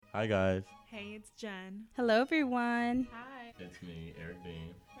Hi guys. Hey, it's Jen. Hello, everyone. Hi. It's me, Eric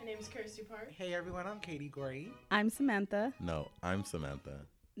Dean. My name is Kirsty Park. Hey everyone, I'm Katie Gray. I'm Samantha. No, I'm Samantha.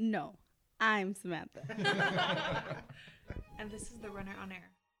 No, I'm Samantha. And this is the Runner on Air.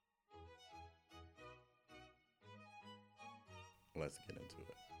 Let's get into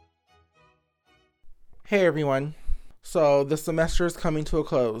it. Hey everyone. So the semester is coming to a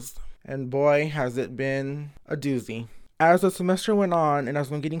close, and boy, has it been a doozy. As the semester went on and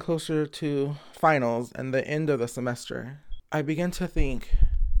as I'm getting closer to finals and the end of the semester, I began to think,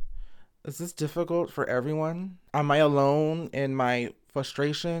 is this difficult for everyone? Am I alone in my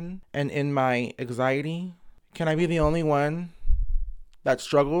frustration and in my anxiety? Can I be the only one that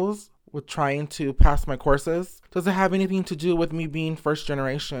struggles with trying to pass my courses? Does it have anything to do with me being first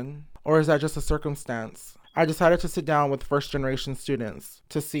generation? Or is that just a circumstance? I decided to sit down with first generation students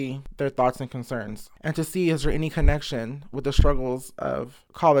to see their thoughts and concerns and to see is there any connection with the struggles of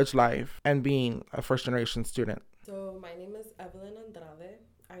college life and being a first generation student. So my name is Evelyn Andrade.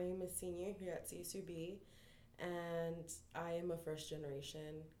 I am a senior here at CSUB and I am a first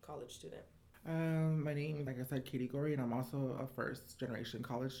generation college student. My name, like I said, Katie Gorey, and I'm also a first generation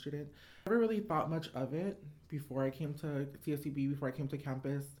college student. I never really thought much of it before I came to CSUB, before I came to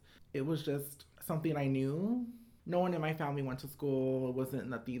campus. It was just something I knew. No one in my family went to school. It wasn't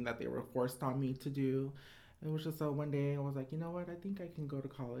nothing that they were forced on me to do. It was just so one day I was like, you know what? I think I can go to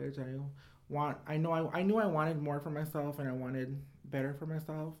college. I knew I wanted more for myself and I wanted better for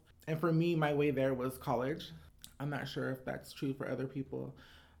myself. And for me, my way there was college. I'm not sure if that's true for other people.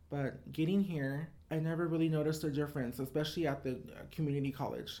 But getting here, I never really noticed a difference, especially at the community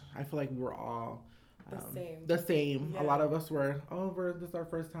college. I feel like we were all the same. Yeah. A lot of us were, this is our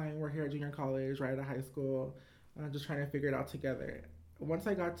first time. We're here at junior college, right out of high school, just trying to figure it out together. Once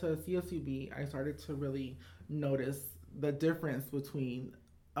I got to CSUB, I started to really notice the difference between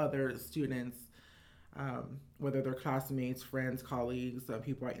other students, whether they're classmates, friends, colleagues,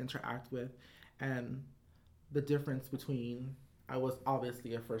 people I interact with, and the difference between I was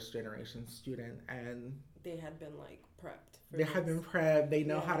obviously a first generation student and They had been like prepped. they had been prepped. They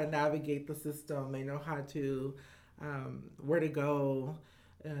know how to navigate the system. They know how to, where to go.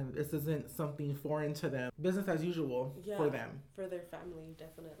 And this isn't something foreign to them. Business as usual for them. For their family,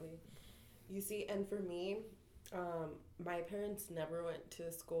 definitely. You see, and for me, my parents never went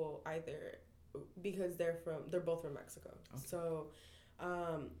to school either because they're both from Mexico. Okay. So,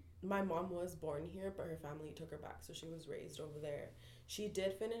 my mom was born here, but her family took her back, so she was raised over there. She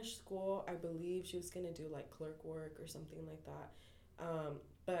did finish school. I believe she was gonna do like clerk work or something like that.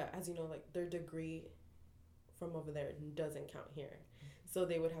 But as you know, like their degree from over there doesn't count here, so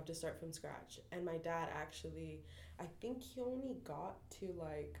they would have to start from scratch. And my dad actually, I think he only got to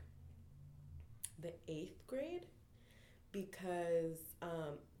like the 8th grade because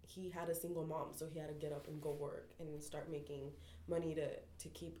he had a single mom, so he had to get up and go work and start making money to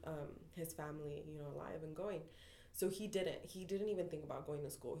keep his family, alive and going. So he didn't even think about going to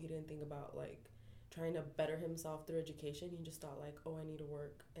school. He didn't think about like trying to better himself through education. He just thought like, oh, I need to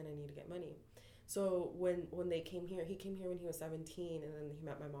work and I need to get money. So when they came here, he came here when he was 17, and then he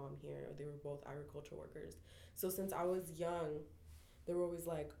met my mom here. They were both agriculture workers. So since I was young, they were always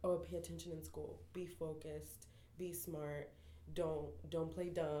like, oh, pay attention in school, be focused, be smart, don't play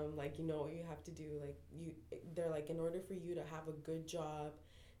dumb, like you know what you have to do. Like they're like, in order for you to have a good job,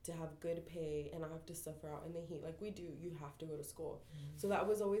 to have good pay and not have to suffer out in the heat like we do, you have to go to school. So that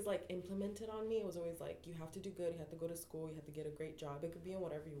was always like implemented on me. It was always like, you have to do good, you have to go to school, you have to get a great job. It could be in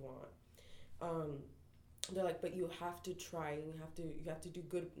whatever you want. They're like, but you have to try, and you have to do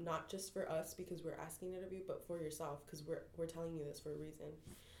good, not just for us because we're asking it of you, but for yourself because we're telling you this for a reason.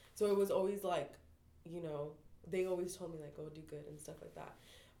 So it was always like, they always told me like, oh, do good and stuff like that.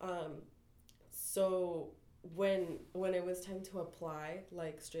 So when it was time to apply,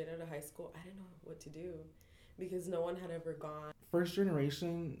 like straight out of high school, I didn't know what to do because no one had ever gone. First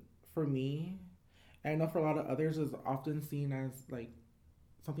generation for me, and I know for a lot of others, is often seen as like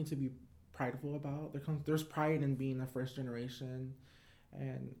something to be prideful about. There's pride in being a first generation,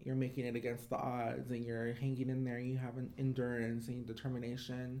 and you're making it against the odds, and you're hanging in there. You have an endurance and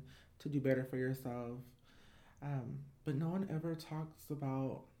determination to do better for yourself. But no one ever talks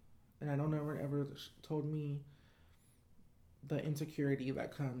about, and I don't ever told me the insecurity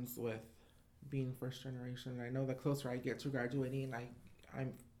that comes with being first generation. I know the closer I get to graduating, I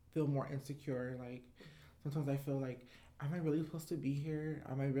feel more insecure. Like sometimes I feel like, am I really supposed to be here?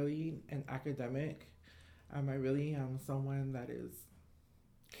 Am I really an academic? Am I really someone that is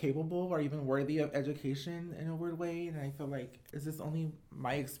capable or even worthy of education in a weird way? And I feel like, is this only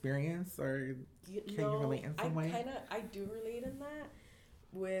my experience, or can you relate in some way? I do relate in that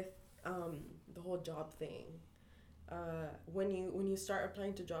with the whole job thing, when you start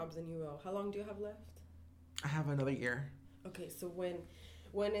applying to jobs in UL, how long do you have left? I have another year. Okay, so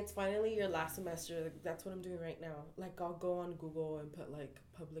when it's finally your last semester, like, that's what I'm doing right now. Like, I'll go on Google and put like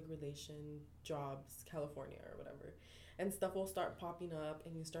public relation jobs California or whatever, and stuff will start popping up,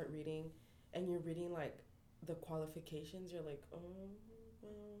 and you start reading, and you're reading like the qualifications. You're like, oh,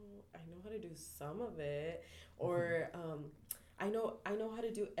 well, I know how to do some of it, or I know how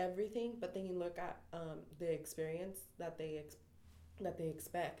to do everything, but then you look at the experience that they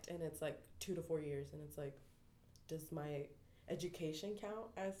expect, and it's like 2 to 4 years, and it's like, does my education count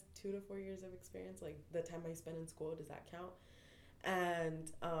as 2 to 4 years of experience? Like, the time I spent in school, does that count?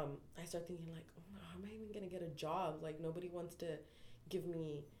 And I start thinking like, oh, how am I even gonna get a job? Like, nobody wants to give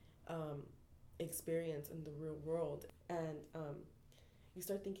me experience in the real world. And you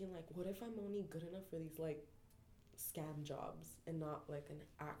start thinking like, what if I'm only good enough for these like scam jobs and not like an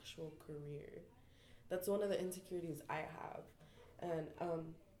actual career? That's one of the insecurities I have. And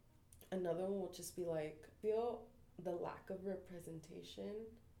another one will just be like, feel the lack of representation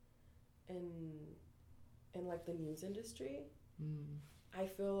in like the news industry. I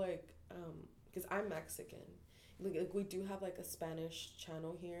feel like because I'm Mexican, like we do have like a Spanish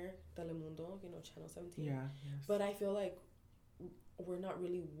channel here, Telemundo, channel 17. Yeah. Yes. But I feel like we're not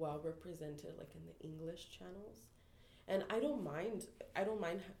really well represented like in the English channels. And I don't mind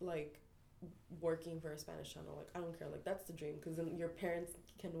like working for a Spanish channel. Like, I don't care. Like, that's the dream, because then your parents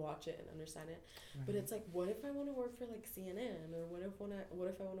can watch it and understand it. Right. But it's like, what if I want to work for like CNN, or what if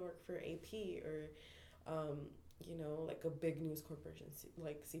I want to work for AP, or like a big news corporation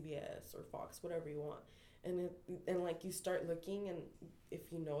like CBS or Fox, whatever you want. And like you start looking, and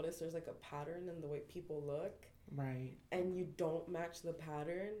if you notice there's like a pattern in the way people look, right, and you don't match the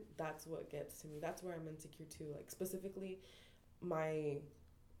pattern, that's what gets to me. That's where I'm insecure too. Like, specifically my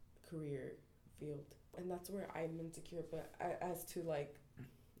career field, and that's where I'm insecure. But as to like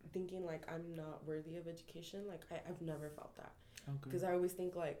thinking like I'm not worthy of education, like I've never felt that, because I always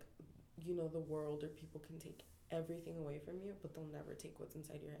think like, the world or people can take everything away from you, but they'll never take what's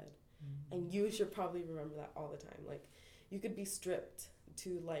inside your head. And you should probably remember that all the time. Like, you could be stripped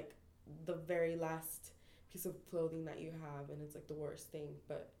to like the very last piece of clothing that you have, and it's like the worst thing,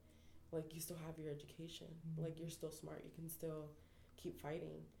 but like you still have your education. Like, you're still smart, you can still keep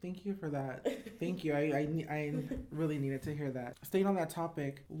fighting. Thank you for that. Thank you. I really needed to hear that. Staying on that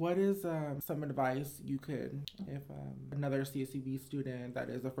topic, what is some advice you could, if another CSUB student that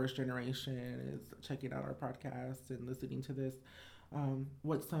is a first generation is checking out our podcast and listening to this,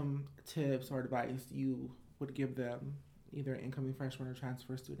 what's some tips or advice you would give them, either incoming freshman or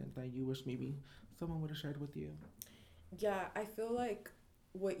transfer student, that you wish maybe someone would have shared with you? Yeah, I feel like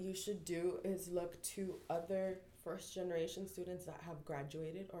what you should do is look to other first generation students that have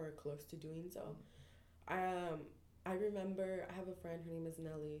graduated or are close to doing so. I remember I have a friend, her name is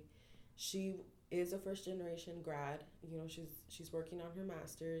Nelly. She is a first generation grad. She's working on her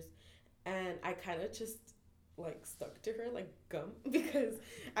master's, and I kind of just like stuck to her like gum, because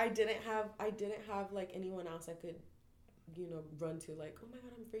I didn't have like anyone else I could run to, like, oh my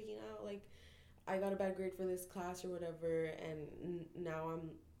god, I'm freaking out, like I got a bad grade for this class or whatever, and now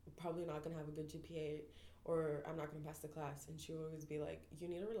I'm probably not gonna have a good GPA, or I'm not gonna pass the class. And she would always be like, you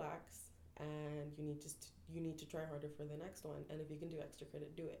need to relax, and you need to try harder for the next one, and if you can do extra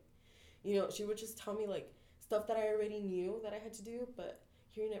credit, do it. She would just tell me like stuff that I already knew that I had to do, but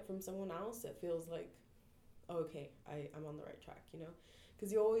hearing it from someone else, it feels like, oh, okay, I'm on the right track,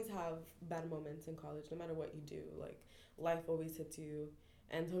 because you always have bad moments in college, no matter what you do. Like, life always hits you,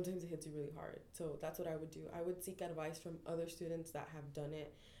 and sometimes it hits you really hard. So that's what I would do. I would seek advice from other students that have done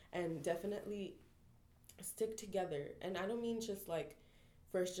it, and definitely stick together. And I don't mean just like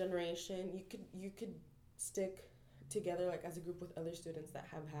first generation. You could stick together like as a group with other students that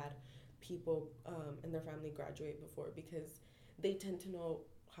have had people in their family graduate before, because they tend to know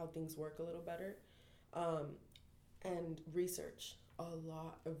how things work a little better. And research, a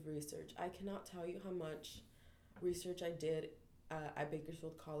lot of research. I cannot tell you how much research I did at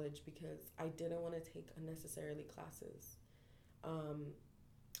Bakersfield College, because I didn't want to take unnecessarily classes.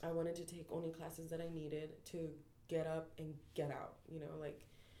 I wanted to take only classes that I needed to get up and get out.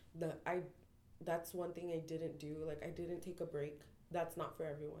 That's one thing I didn't do. Like, I didn't take a break. That's not for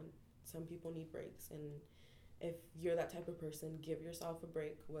everyone. Some people need breaks, and if you're that type of person, give yourself a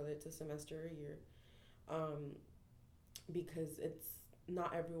break, whether it's a semester or a year, because it's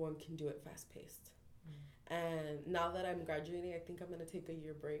not everyone can do it fast paced. And now that I'm graduating, I think I'm gonna take a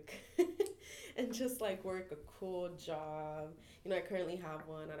year break and just like work a cool job. I currently have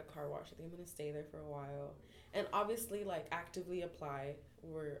one at a car wash. I think I'm gonna stay there for a while, and obviously like actively apply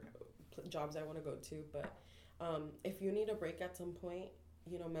jobs I want to go to. But if you need a break at some point,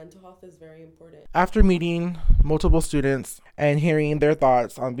 mental health is very important. After meeting multiple students and hearing their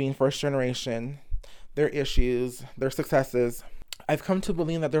thoughts on being first generation, their issues, their successes, I've come to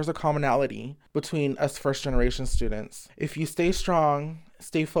believe that there's a commonality between us first generation students. If you stay strong,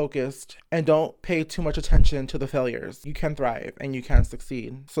 stay focused, and don't pay too much attention to the failures, you can thrive and you can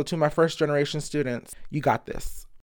succeed. So to my first generation students, you got this.